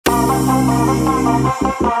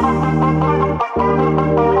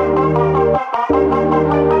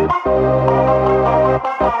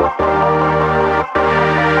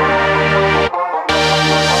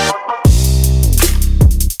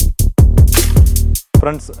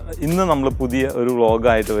Friends, ഇന്ന് നമ്മൾ പുതിയ ഒരു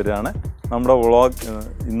വ്ളോഗായിട്ട് വരികയാണ്. നമ്മുടെ വ്ളോഗ്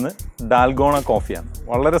ഇന്ന് ഡാൽഗോണ കോഫിയാണ്.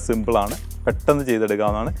 വളരെ സിമ്പിളാണ്, പെട്ടെന്ന്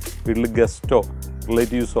ചെയ്തെടുക്കാവുന്നതാണ്. വീട്ടിൽ ഗസ്റ്റോ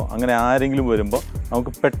റിലേറ്റീവ്സോ അങ്ങനെ ആരെങ്കിലും വരുമ്പോൾ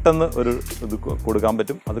നമുക്ക് പെട്ടെന്ന് ഒരു ഇത് കൊടുക്കാൻ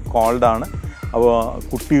പറ്റും. അത് കോൾഡാണ്. അപ്പോൾ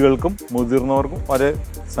കുട്ടികൾക്കും മുതിർന്നവർക്കും ഒരേ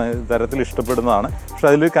തരത്തിൽ ഇഷ്ടപ്പെടുന്നതാണ്. പക്ഷെ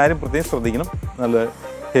അതിലൊരു കാര്യം പ്രത്യേകം ശ്രദ്ധിക്കണം, നല്ല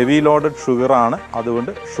ഹെവി ലോഡഡ് ഷുഗറാണ്.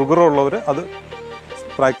 അതുകൊണ്ട് ഷുഗറുള്ളവർ അത്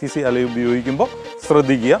പ്രാക്ടീസ് ചെയ്യുക അല്ലെങ്കിൽ ഉപയോഗിക്കുമ്പോൾ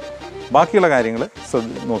ശ്രദ്ധിക്കുക. ബാക്കിയുള്ള കാര്യങ്ങൾ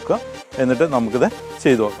നോക്കുക. എന്നിട്ട് നമുക്കിത്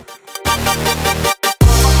ചെയ്തു നോക്കാം.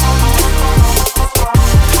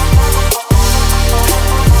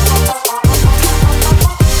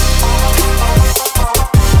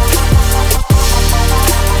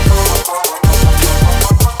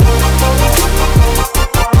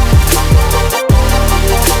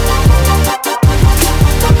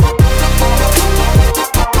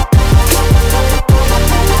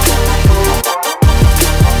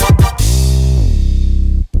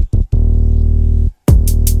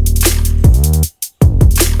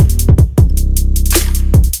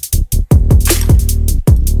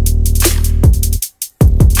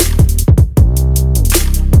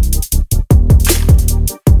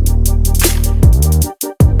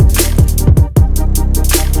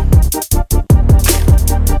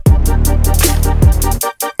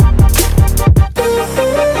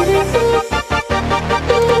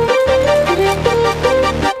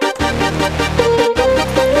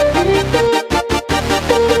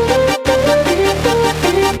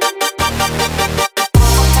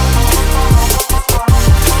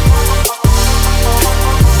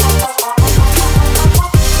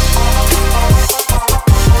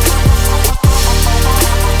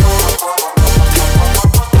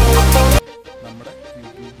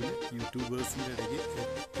 യൂട്യൂബേഴ്സിൻ്റെ ഇടയ്ക്ക്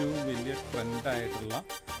ഏറ്റവും വലിയ ട്രെൻഡായിട്ടുള്ള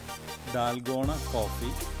ഡാൽഗോണ കോഫി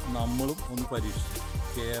നമ്മളും ഒന്ന് പരീക്ഷിച്ചു.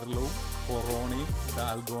 കേരളവും കൊറോണയും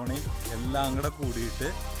ഡാൽഗോണയും എല്ലാം കൂടെ കൂടിയിട്ട്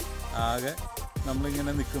ആകെ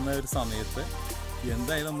നമ്മളിങ്ങനെ നിൽക്കുന്ന ഒരു സമയത്ത്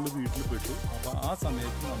എന്തായാലും നമ്മൾ വീട്ടിൽ പെട്ടു. അപ്പോൾ ആ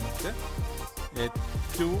സമയത്ത് നമുക്ക്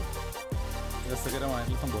ഏറ്റവും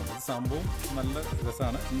രസകരമായിട്ടുള്ള സംഭവം നല്ല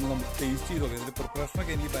രസമാണ്. ഇന്ന് നമുക്ക് ടേസ്റ്റ് ചെയ്ത് നോക്കാം. ഇതിൻ്റെ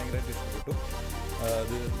പ്രിപ്പറേഷനൊക്കെ എനിക്ക് ഭയങ്കരമായിട്ട് ഇഷ്ടപ്പെട്ടു.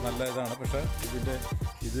 അത് നല്ല ഇതാണ്. പക്ഷേ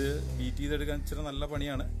ഇത് ഹീറ്റ് ചെയ്തെടുക്കാൻ ഇച്ചിരി നല്ല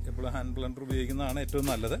പണിയാണ്. എപ്പോഴും ഹാൻഡ് ബ്ലെൻഡർ ഉപയോഗിക്കുന്നതാണ് ഏറ്റവും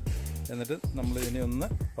നല്ലത്. എന്നിട്ട് നമ്മൾ ഇതിനെ ഒന്ന്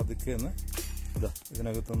പതുക്കെ ഒന്ന്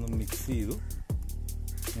ഇതിനകത്തൊന്ന് മിക്സ് ചെയ്തു.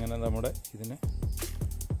 ഇങ്ങനെ നമ്മുടെ ഇതിനെ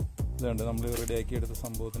ഇതുണ്ട് നമ്മൾ റെഡിയാക്കി എടുത്ത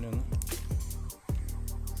സംഭവത്തിനെ ഒന്ന്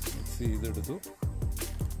മിക്സ് ചെയ്തെടുത്തു.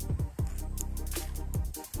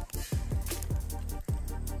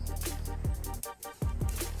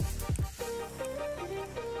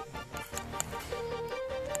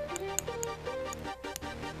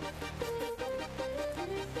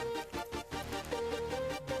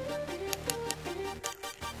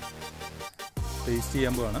 ടേസ്റ്റ്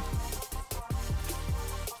ചെയ്യാൻ പോവാണ്.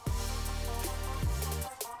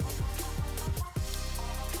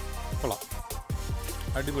 കൊള്ളാം,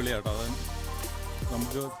 അടിപൊളിയാട്ടോ. അത്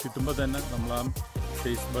നമുക്ക് കിട്ടുമ്പോൾ തന്നെ നമ്മൾ ആ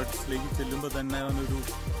ടേസ്റ്റ് ബഡ്സിലേക്ക് ചെല്ലുമ്പോൾ തന്നെ അവനൊരു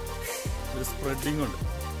സ്പ്രെഡിങ് ഉണ്ട്.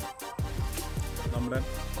 നമ്മുടെ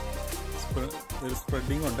ഒരു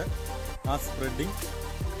സ്പ്രെഡിങ് ഉണ്ട്. ആ സ്പ്രെഡിങ്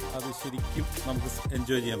അത് ശരിക്കും നമുക്ക്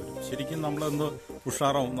എൻജോയ് ചെയ്യാൻ പറ്റും. ശരിക്കും നമ്മളൊന്ന്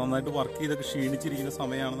ഉഷാറാവും. നന്നായിട്ട് വർക്ക് ചെയ്തൊക്കെ ക്ഷീണിച്ചിരിക്കുന്ന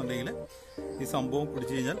സമയമാണെന്നുണ്ടെങ്കിൽ ഈ സംഭവം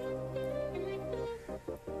പിടിച്ചു കഴിഞ്ഞാൽ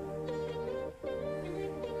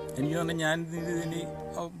എനിക്ക് തന്നെ ഞാൻ ഇതിന്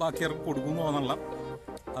ബാക്കിയവർക്ക് കൊടുക്കുന്നു എന്നുള്ള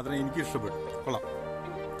അതിനെ എനിക്ക് ഇഷ്ടപ്പെട്ടു. കൊള്ളാം,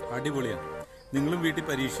 അടിപൊളിയാണ്. നിങ്ങളും വീട്ടിൽ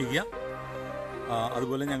പരീക്ഷിക്കുക.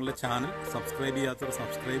 അതുപോലെ ഞങ്ങളുടെ ചാനൽ സബ്സ്ക്രൈബ് ചെയ്യാത്തവർ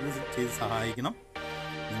സബ്സ്ക്രൈബ് ചെയ്ത് സഹായിക്കണം.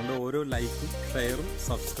 നിങ്ങളുടെ ഓരോ ലൈക്കും ഷെയറും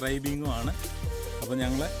സബ്സ്ക്രൈബിങ്ങുമാണ്. അപ്പോൾ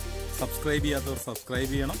ഞങ്ങളെ സബ്സ്ക്രൈബ് ചെയ്യാത്തവർ സബ്സ്ക്രൈബ്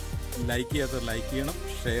ചെയ്യണം, ലൈക്ക് ചെയ്യാത്തവർ ലൈക്ക് ചെയ്യണം,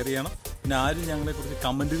 ഷെയർ ചെയ്യണം. പിന്നെ ആരും ഞങ്ങളെക്കുറിച്ച്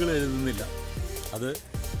കമൻറ്റുകൾ എഴുതുന്നില്ല. അത്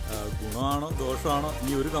ഗുണമാണോ ദോഷമാണോ,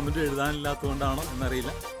 ഇനി ഒരു കമൻറ്റ് എഴുതാനില്ലാത്തതുകൊണ്ടാണോ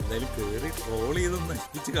എന്നറിയില്ല. എന്തായാലും കയറി ട്രോൾ ചെയ്തൊന്ന്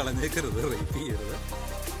നശിപ്പിച്ച് കളഞ്ഞേക്കരുത്, റേറ്റ് ചെയ്യരുത്.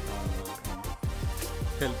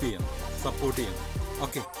 ഹെൽപ്പ് ചെയ്യണം, സപ്പോർട്ട് ചെയ്യണം.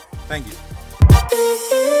 Okay, thank you.